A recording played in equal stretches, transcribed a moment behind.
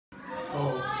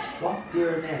What's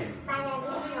your name? My name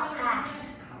is Ngoc.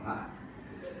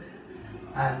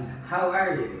 And how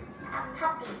are you? I'm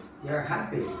happy. You're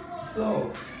happy.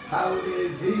 So, how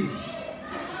is he?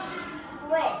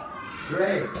 Great.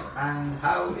 Great. And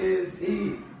how is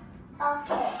he?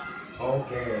 Okay.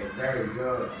 Okay, very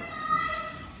good.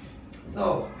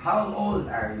 So, how old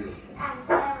are you? I'm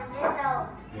 7 years old.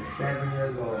 You're 7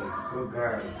 years old. Good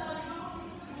girl.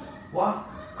 What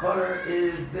color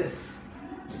is this?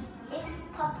 It's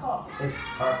purple. It's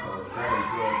purple. Very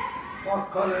good. What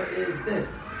color is this?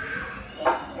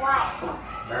 It's white.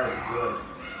 Very good.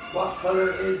 What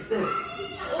color is this?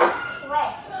 It's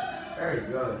red. Very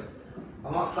good.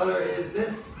 And what color is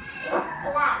this? It's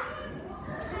black.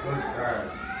 Good girl.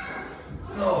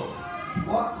 So,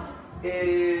 what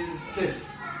is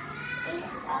this? It's a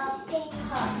pink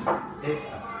heart. It's a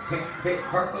pink,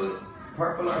 purple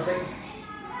or pink?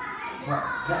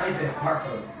 Is it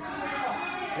purple?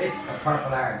 It's a purple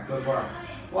heart. Good work.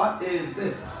 What is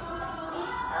this? It's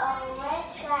a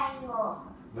red triangle.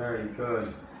 Very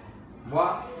good.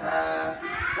 What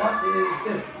is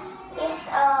this? It's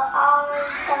an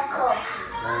orange circle.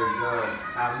 Very good.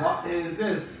 And what is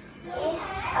this? It's a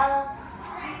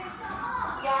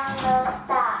yellow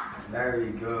star.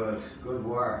 Very good. Good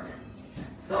work.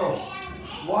 So,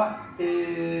 what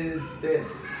is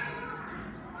this?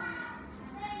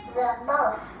 The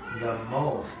most. The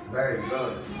most. Very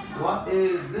good. What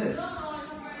is this?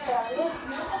 The least.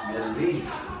 The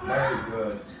least. Very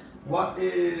good. What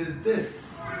is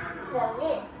this? The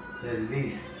least. The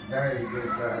least. Very good,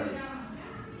 girl.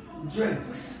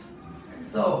 Drinks.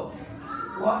 So,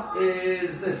 what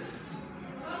is this?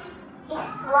 It's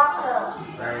water.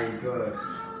 Very good.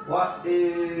 What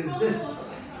is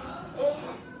this?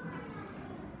 It's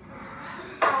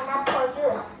pineapple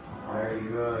juice. Very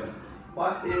good.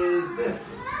 What is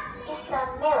this? It's the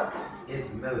milk.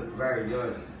 It's milk. Very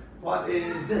good. What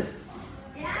is this?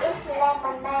 It's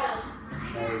lemonade.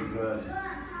 Very good.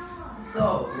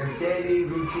 So, your daily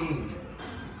routine.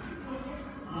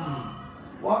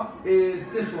 What is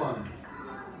this one?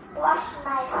 Wash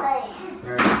my face.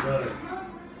 Very good.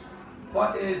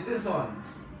 What is this one?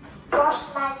 Brush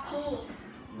my teeth.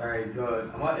 Very good.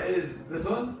 And what is this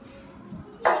one?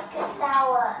 Take a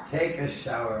shower. Take a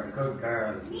shower. Good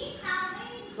girl.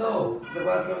 So,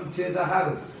 welcome to the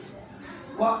house.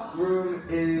 What room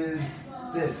is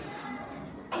this?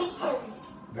 Kitchen.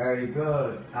 Very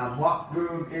good. And what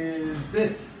room is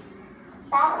this?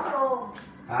 Bathroom.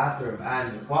 Bathroom.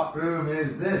 And what room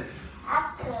is this?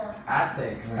 Attic.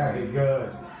 Attic. Very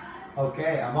good.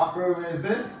 Okay, and what room is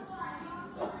this?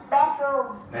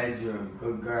 Bedroom. Bedroom.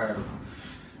 Good girl.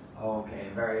 Okay,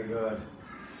 very good.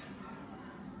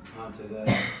 On to the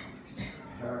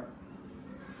her.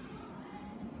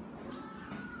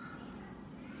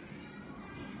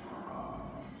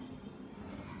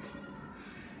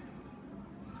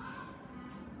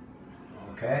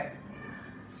 Okay.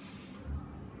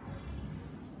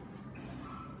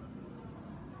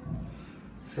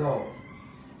 So,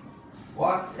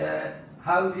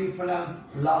 how do you pronounce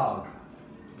log?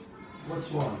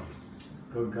 Which one?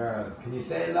 Good girl. Can you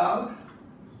say log?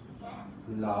 Yes.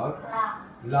 Log. Log.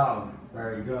 Log.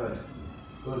 Very good.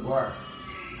 Good work.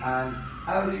 And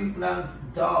how do you pronounce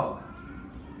dog?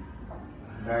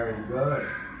 Very good.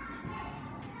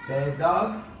 Say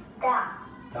dog. Dog.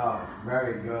 Dog.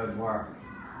 Very good work.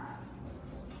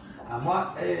 And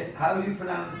how do you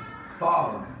pronounce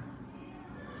fog?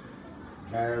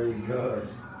 Very good.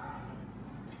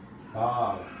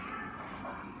 Fog.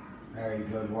 Very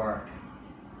good work.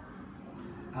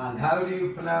 And how do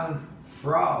you pronounce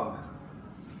frog?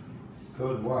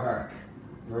 Good work.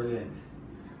 Brilliant.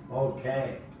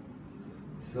 Okay.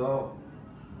 So,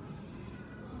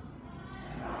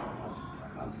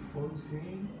 back on the full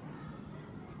screen.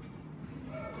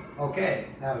 Okay,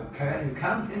 now can you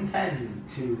count in tens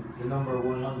to the number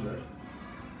 100?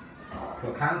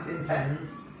 So count in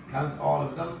tens, count all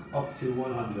of them up to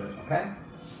 100, okay?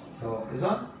 So, this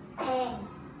one? 10,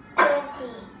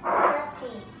 20,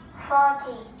 30,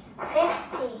 40,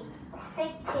 50,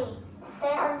 60,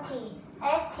 70,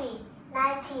 80,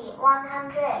 90,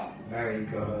 100. Very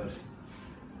good.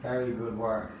 Very good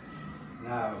work.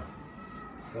 Now,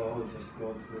 so just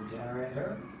go to the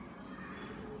generator.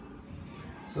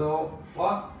 So,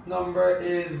 what number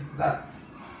is that?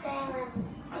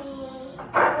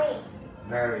 73.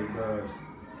 Very good.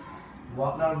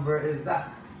 What number is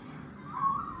that?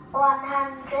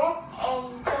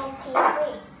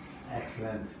 123.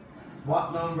 Excellent.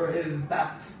 What number is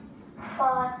that?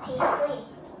 43.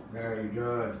 Very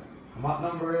good. And what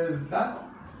number is that?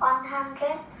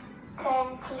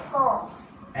 124.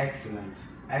 Excellent.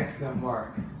 Excellent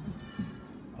work.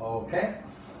 Okay.